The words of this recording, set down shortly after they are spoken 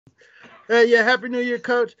Hey, yeah, Happy New Year,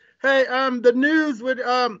 Coach. Hey, the news with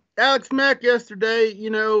Alex Mack yesterday,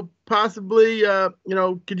 possibly,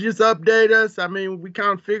 could you just update us? I mean, we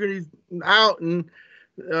kind of figured he's out and,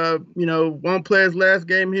 won't play his last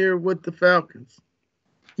game here with the Falcons.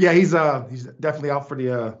 Yeah, he's definitely out for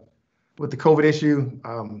the with the COVID issue.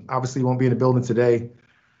 Obviously, he won't be in the building today,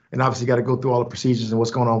 and obviously got to go through all the procedures and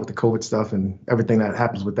what's going on with the COVID stuff and everything that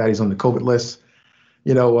happens with that. He's on the COVID list.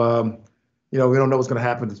 You know, um, we don't know what's going to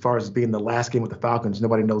happen as far as being the last game with the Falcons.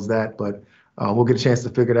 Nobody knows that, but we'll get a chance to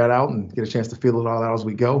figure that out and get a chance to feel it all out as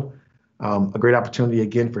we go. A great opportunity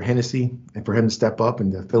again for Hennessy and for him to step up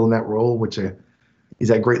and to fill in that role, which he's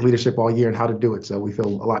had great leadership all year and how to do it. So we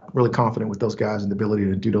feel really confident with those guys and the ability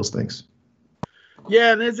to do those things.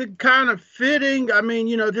 Yeah, and is it kind of fitting? I mean,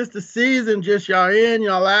 just the season, just y'all in,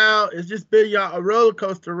 y'all out. It's just been y'all a roller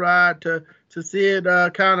coaster ride to see it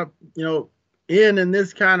kind of, end in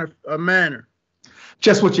this kind of a manner.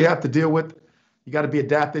 Just what you have to deal with. You got to be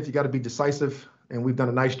adaptive. You got to be decisive. And we've done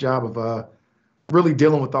a nice job of really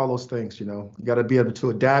dealing with all those things. You got to be able to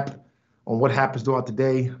adapt on what happens throughout the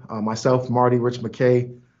day. Myself, Marty, Rich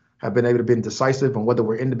McKay have been able to be decisive on whether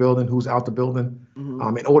we're in the building, who's out the building,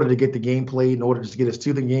 in order to get the game played, in order to get us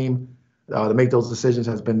to the game. To make those decisions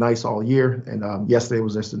has been nice all year. And yesterday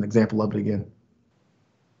was just an example of it again.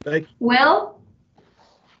 Thank you. Will?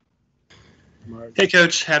 Hey,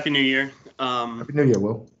 Coach. Happy New Year. Happy New Year,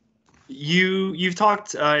 Will. You've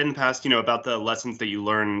talked in the past, about the lessons that you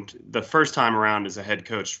learned the first time around as a head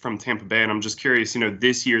coach from Tampa Bay, and I'm just curious,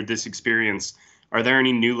 this year, this experience, are there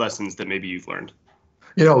any new lessons that maybe you've learned?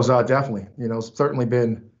 It was definitely, it's certainly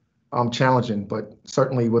been challenging, but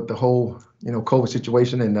certainly with the whole, COVID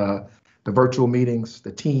situation and the virtual meetings,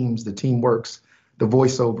 the teams, the teamworks, the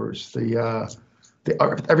voiceovers,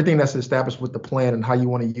 everything that's established with the plan and how you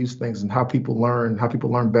want to use things and how people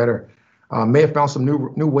learn better. May have found some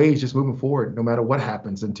new ways just moving forward, no matter what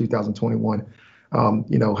happens in 2021.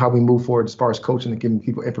 How we move forward as far as coaching and giving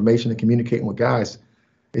people information and communicating with guys.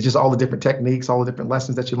 It's just all the different techniques, all the different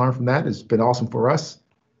lessons that you learn from that has been awesome for us.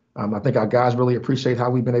 I think our guys really appreciate how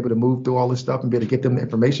we've been able to move through all this stuff and be able to get them the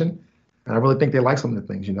information. And I really think they like some of the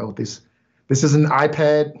things. This is an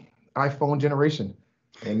iPad, iPhone generation,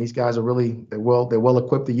 and these guys are they're well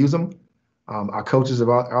equipped to use them. Our coaches have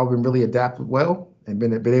all been really adapted well and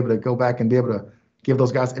been able to go back and be able to give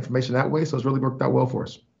those guys information that way. So it's really worked out well for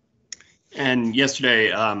us. And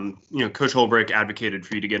yesterday, Coach Holbrook advocated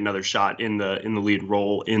for you to get another shot in the lead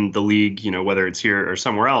role in the league, whether it's here or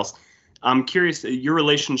somewhere else. I'm curious your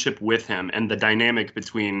relationship with him and the dynamic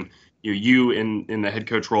between you in the head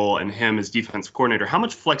coach role and him as defensive coordinator. How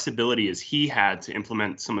much flexibility has he had to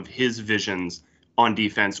implement some of his visions on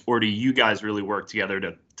defense, or do you guys really work together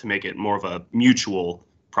to make it more of a mutual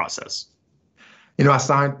process? I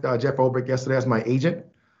signed Jeff Holbrook yesterday as my agent.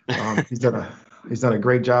 He's done a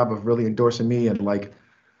great job of really endorsing me and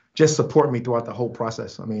just supporting me throughout the whole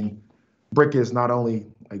process. I mean, Brick is not only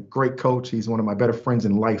a great coach, he's one of my better friends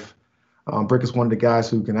in life. Brick is one of the guys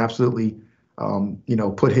who can absolutely,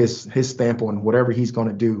 put his stamp on whatever he's going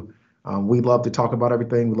to do. We love to talk about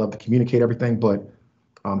everything. We love to communicate everything, but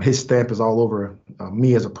his stamp is all over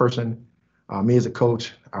me as a person, me as a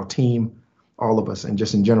coach, our team, all of us, and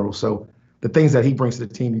just in general. So the things that he brings to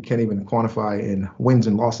the team, you can't even quantify in wins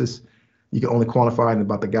and losses. You can only quantify it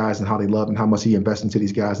about the guys and how they love and how much he invests into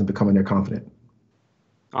these guys and becoming their confident.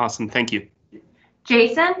 Awesome. Thank you.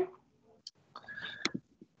 Jason?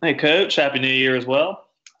 Hey, Coach. Happy New Year as well.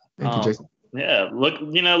 Thank you, Jason. Yeah.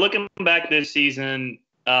 Looking back this season,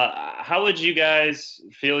 how would you guys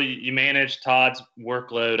feel you managed Todd's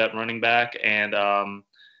workload at running back and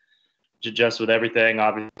just with everything,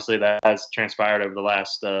 obviously, that has transpired over the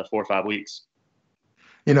last 4 or 5 weeks?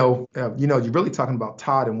 You're really talking about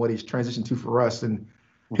Todd and what he's transitioned to for us. And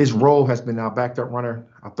his role has been our backed up runner,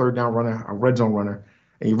 our third down runner, our red zone runner.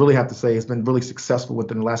 And you really have to say it's been really successful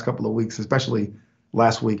within the last couple of weeks, especially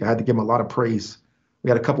last week. I had to give him a lot of praise.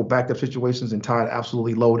 We had a couple backed up situations and Todd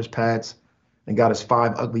absolutely lowered his pads and got us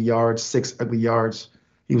 5 ugly yards, 6 ugly yards.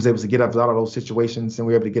 He was able to get us out of those situations, and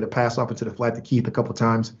we were able to get a pass off into the flat to Keith a couple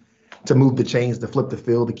times to move the chains, to flip the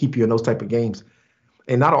field, to keep you in those type of games.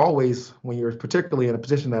 And not always, when you're particularly in a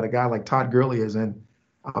position that a guy like Todd Gurley is in,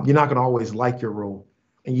 you're not going to always like your role.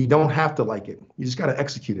 And you don't have to like it. You just got to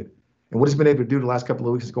execute it. And what he's been able to do the last couple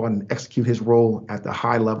of weeks is go out and execute his role at the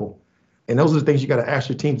high level. And those are the things you got to ask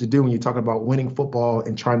your teams to do when you're talking about winning football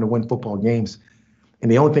and trying to win football games.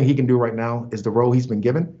 And the only thing he can do right now is the role he's been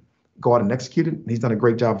given, go out and execute it. And he's done a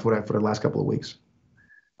great job for that for the last couple of weeks.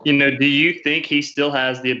 Do you think he still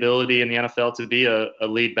has the ability in the NFL to be a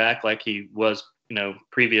lead back like he was,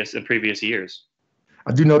 previous years?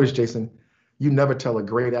 I do notice, Jason, you never tell a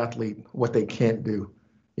great athlete what they can't do.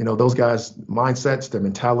 You know, those guys' mindsets, their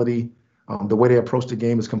mentality, the way they approach the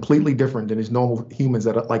game is completely different than these normal humans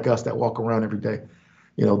that are like us that walk around every day.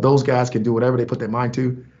 You know, those guys can do whatever they put their mind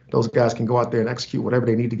to. Those guys can go out there and execute whatever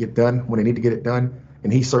they need to get done when they need to get it done.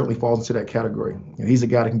 And he certainly falls into that category. And he's a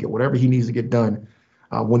guy that can get whatever he needs to get done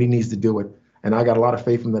when he needs to do it. And I got a lot of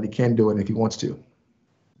faith in him that he can do it if he wants to.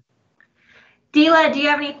 Dila, do you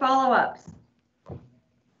have any follow-ups?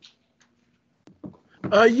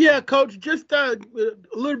 Yeah, Coach, just a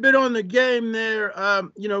little bit on the game there.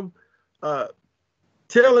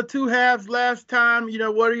 Tale of two halves last time. You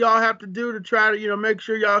know, what do y'all have to do to try to, make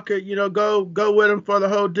sure y'all could, go with them for the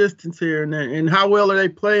whole distance here? And how well are they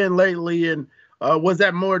playing lately? And was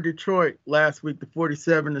that more Detroit last week, the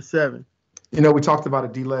 47-7? We talked about a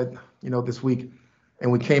D-led, this week.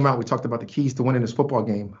 And we came out, we talked about the keys to winning this football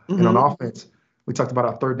game. Mm-hmm. And on offense, we talked about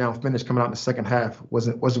our third down finish coming out in the second half.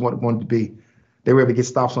 Wasn't what it wanted to be. They were able to get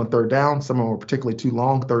stops on third down. Some of them were particularly too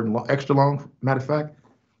long, third and extra long, matter of fact.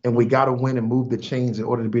 And we got to win and move the chains in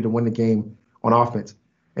order to win the game on offense.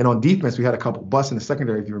 And on defense, we had a couple busts in the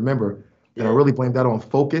secondary, if you remember. And I really blame that on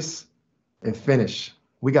focus and finish.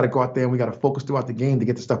 We got to go out there and we got to focus throughout the game to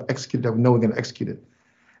get the stuff executed that we know we're going to execute it.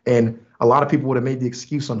 And a lot of people would have made the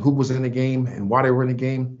excuse on who was in the game and why they were in the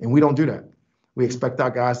game. And we don't do that. We expect our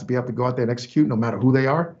guys to be able to go out there and execute no matter who they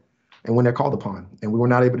are and when they're called upon. And we were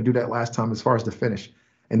not able to do that last time as far as the finish.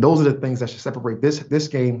 And those are the things that should separate this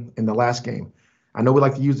game and the last game. I know we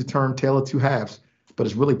like to use the term tale of two halves, but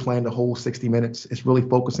it's really playing the whole 60 minutes. It's really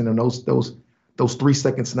focusing on those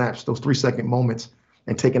 3-second snaps, those 3-second moments,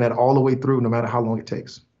 and taking that all the way through no matter how long it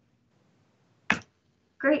takes.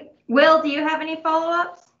 Great. Will, do you have any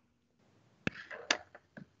follow-ups?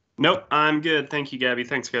 Nope, I'm good. Thank you, Gabby.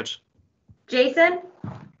 Thanks, Coach. Jason?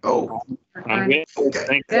 Oh, I'm good. okay.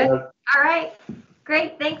 Thanks. Good. All right.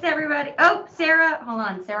 Great. Thanks, everybody. Oh, Sarah. Hold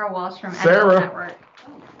on. Sarah Walsh from Sarah. Network.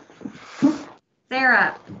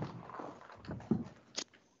 Sarah.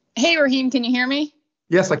 Hey, Raheem, can you hear me?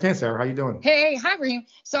 Yes, I can, Sarah. How you doing? Hey, hi, Raheem.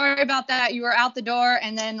 Sorry about that. You were out the door,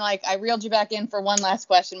 and then I reeled you back in for one last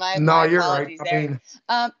question. My you're right. there.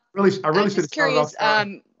 I really I'm should have just curious.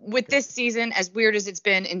 With this season, as weird as it's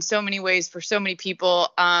been in so many ways for so many people,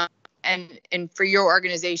 and for your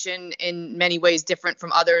organization in many ways different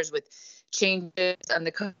from others with changes on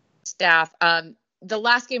the coach staff. The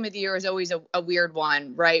last game of the year is always a weird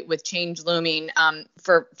one, right? With change looming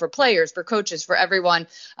for players, for coaches, for everyone,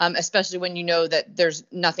 especially when you know that there's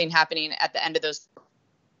nothing happening at the end of those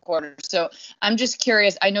quarters. So I'm just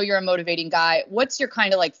curious. I know you're a motivating guy. What's your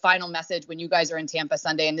kind of final message when you guys are in Tampa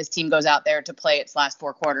Sunday and this team goes out there to play its last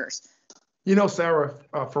 4 quarters? Sarah,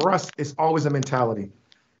 for us, it's always a mentality.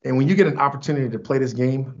 And when you get an opportunity to play this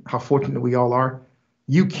game, how fortunate we all are,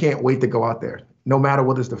 you can't wait to go out there. No matter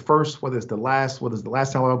whether it's the first, whether it's the last, whether it's the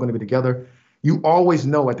last time we're all going to be together, you always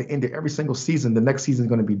know at the end of every single season, the next season is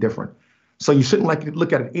going to be different. So you shouldn't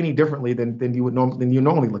look at it any differently than you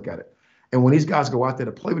normally look at it. And when these guys go out there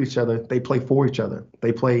to play with each other, they play for each other.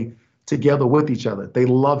 They play together with each other. They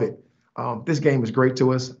love it. This game is great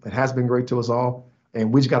to us. It has been great to us all.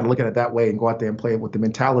 And we just got to look at it that way and go out there and play it with the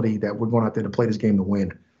mentality that we're going out there to play this game to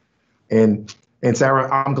win. And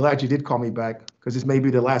Sarah, I'm glad you did call me back because this may be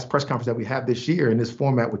the last press conference that we have this year in this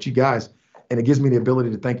format with you guys. And it gives me the ability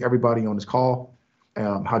to thank everybody on this call,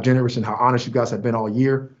 how generous and how honest you guys have been all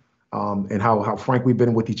year, and how frank we've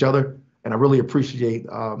been with each other. And I really appreciate,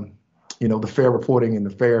 the fair reporting and the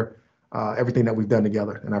fair everything that we've done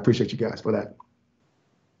together. And I appreciate you guys for that.